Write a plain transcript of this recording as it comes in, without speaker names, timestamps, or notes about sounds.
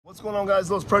What's going on, guys?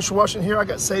 Little pressure washing here. I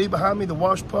got Sadie behind me, the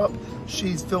wash pup.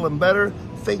 She's feeling better.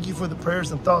 Thank you for the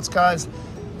prayers and thoughts, guys.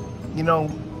 You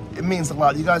know, it means a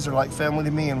lot. You guys are like family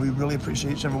to me, and we really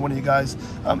appreciate each and every one of you guys.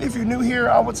 If you're new here,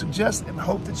 I would suggest and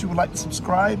hope that you would like to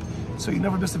subscribe so you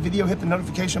never miss a video. Hit the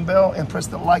notification bell and press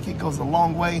the like. It goes a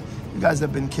long way. You guys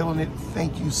have been killing it.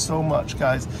 Thank you so much,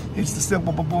 guys. It's the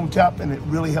simple boom tap, and it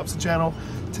really helps the channel.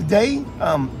 Today,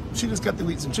 she just got to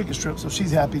eat some chicken strips, so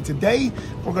she's happy. Today,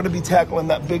 we're going to be tackling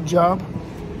that big job.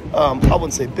 I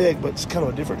wouldn't say big, but it's kind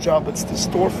of a different job. It's the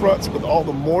storefronts with all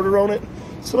the mortar on it.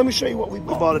 So let me show you what we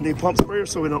bought. We bought a new pump sprayer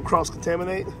so we don't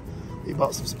cross-contaminate. We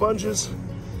bought some sponges.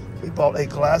 We bought a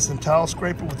glass and tile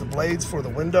scraper with the blades for the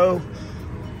window.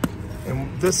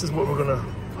 And this is what we're gonna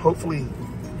hopefully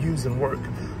use and work.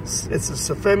 It's a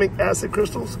sulfamic acid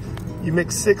crystals. You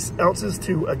mix 6 ounces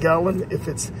to a gallon if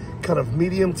it's kind of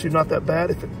medium to not that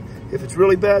bad. If it's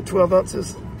really bad, 12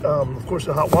 ounces, of course,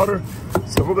 in hot water.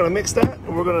 So we're gonna mix that,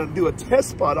 and we're gonna do a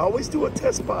test spot. I always do a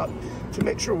test spot to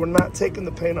make sure we're not taking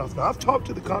the paint off. Now, I've talked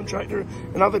to the contractor,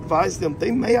 and I've advised them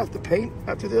they may have to paint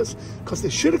after this because they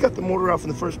should have got the mortar off in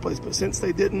the first place, but since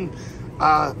they didn't,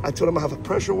 I told them I have a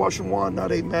pressure washing wand,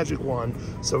 not a magic wand.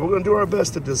 So we're gonna do our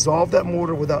best to dissolve that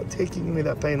mortar without taking any of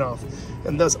that paint off.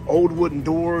 And those old wooden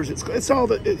doors, it's all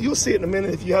that, you'll see it in a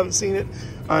minute if you haven't seen it.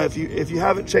 If you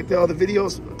haven't checked out the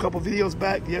videos, a couple videos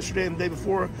back, yesterday and the day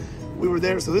before, we were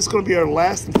there. So this is gonna be our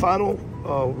last and final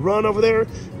run over there.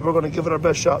 We're gonna give it our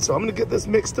best shot. So I'm gonna get this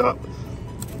mixed up.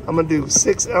 I'm gonna do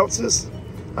 6 ounces.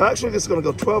 I'm actually just gonna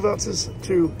go 12 ounces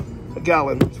to a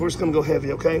gallon. So we're just gonna go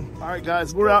heavy, okay? All right,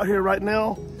 guys, we're out here right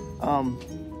now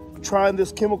trying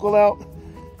this chemical out.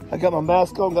 I got my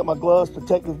mask on, got my gloves,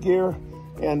 protective gear,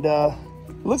 and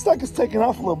it looks like it's taking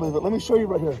off a little bit, but let me show you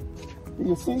right here.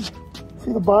 You can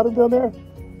see the bottom down there?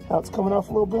 How it's coming off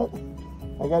a little bit?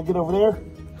 I gotta get over there.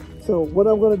 So what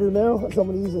I'm gonna do now is I'm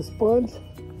gonna use a sponge.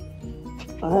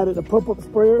 I had it to pump up the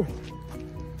sprayer.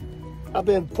 I've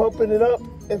been pumping it up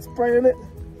and spraying it.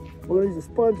 We're gonna use a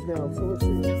sponge now, so let's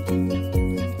see.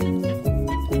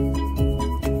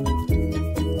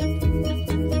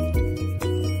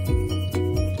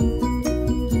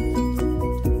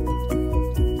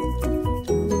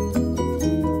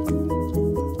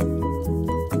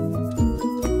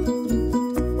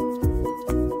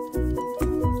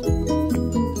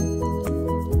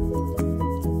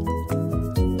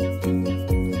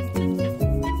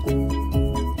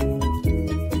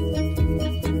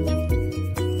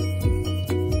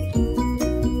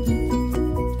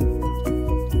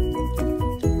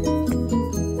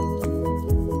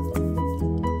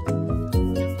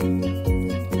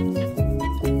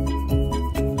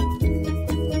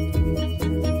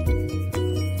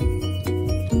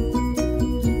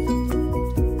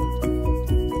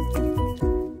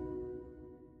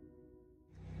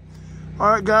 All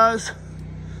right, guys,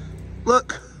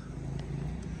 look.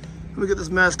 Let me get this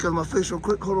mask out of my face real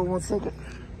quick. Hold on 1 second.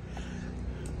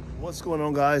 What's going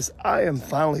on, guys? I am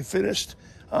finally finished.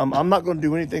 I'm not gonna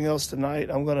do anything else tonight.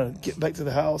 I'm gonna get back to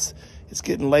the house. It's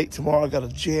getting late tomorrow. I got a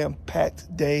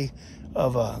jam-packed day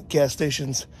of gas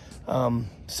stations.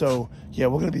 So yeah,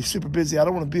 we're gonna be super busy. I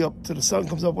don't wanna be up till the sun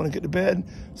comes up when I get to bed.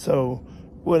 So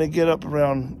we're gonna get up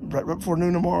around right before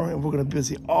noon tomorrow, and we're gonna be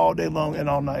busy all day long and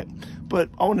all night. But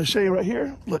I want to show you right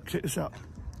here. Look, check this out.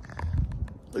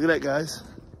 Look at that, guys.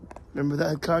 Remember that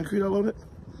had concrete all on it?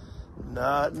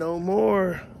 Not no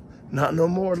more. Not no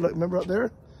more. Look, remember up there?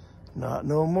 Not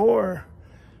no more.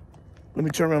 Let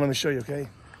me turn around, let me show you, okay?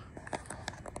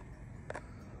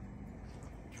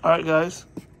 All right, guys.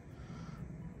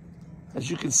 As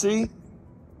you can see,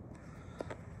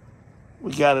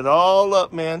 we got it all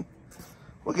up, man.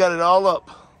 We got it all up.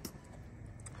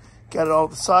 Got it all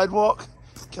off the sidewalk.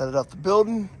 Got it off the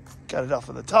building, got it off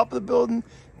of the top of the building,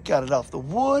 got it off the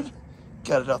wood,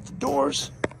 got it off the doors.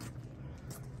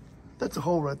 That's a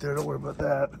hole right there, don't worry about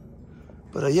that.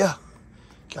 But yeah,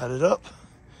 got it up,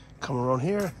 come around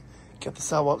here, got the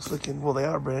sidewalks looking, well, they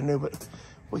are brand new, but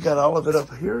we got all of it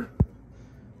up here.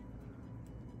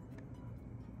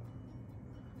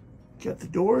 Got the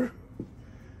door.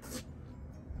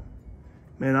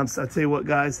 Man, I tell you what,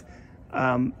 guys,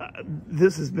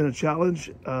 this has been a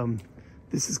challenge.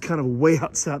 This is kind of way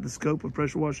outside the scope of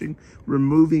pressure washing,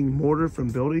 removing mortar from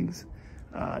buildings.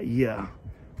 Yeah,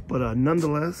 but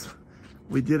nonetheless,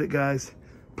 we did it, guys.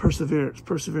 Perseverance,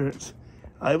 perseverance.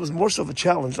 It was more so of a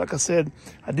challenge. Like I said,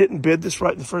 I didn't bid this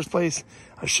right in the first place.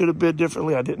 I should have bid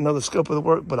differently. I didn't know the scope of the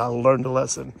work, but I learned a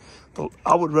lesson.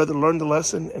 I would rather learn the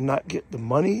lesson and not get the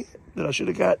money that I should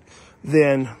have got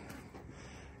than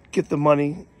get the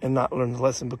money and not learn the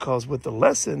lesson, because with the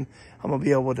lesson, I'm gonna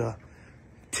be able to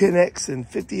 10x and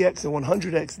 50x and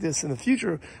 100x this in the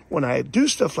future. When I do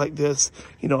stuff like this,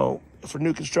 you know, for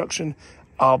new construction,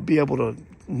 I'll be able to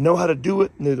know how to do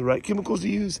it, know the right chemicals to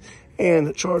use,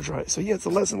 and charge right. So yeah, it's a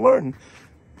lesson learned.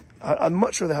 I'd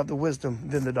much rather have the wisdom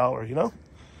than the dollar, you know?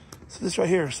 So this right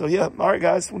here. So yeah, all right,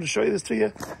 guys, I want to show you this to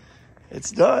you.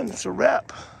 It's done. It's a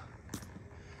wrap.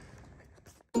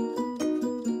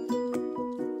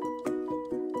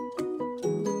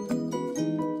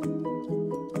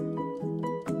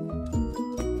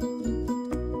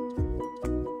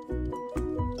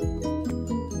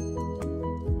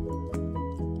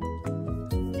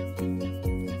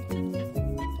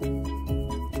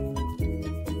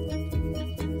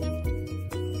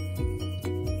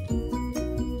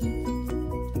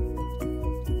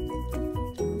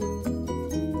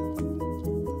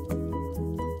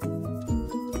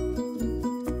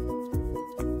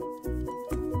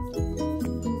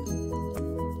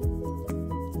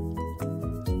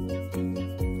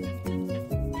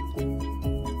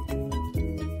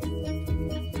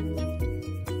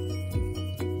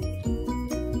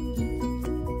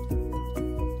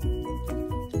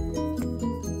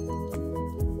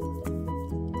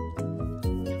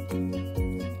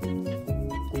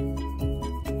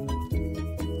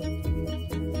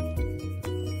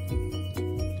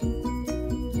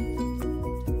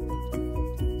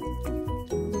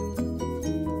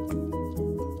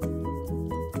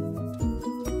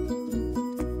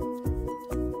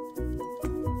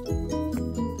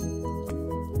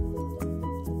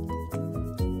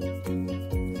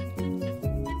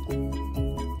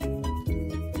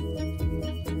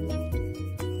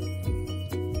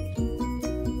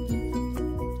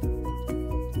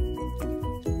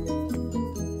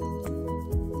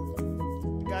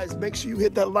 Guys, make sure you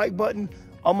hit that like button.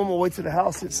 I'm on my way to the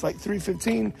house. It's like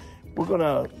 3:15. We're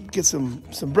gonna get some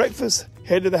breakfast,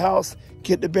 head to the house,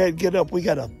 get to bed, get up. We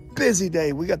got a busy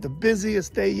day. We got the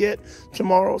busiest day yet.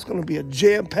 Tomorrow it's gonna be a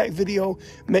jam-packed video.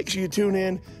 Make sure you tune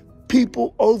in.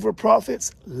 People over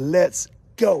profits. Let's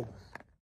go.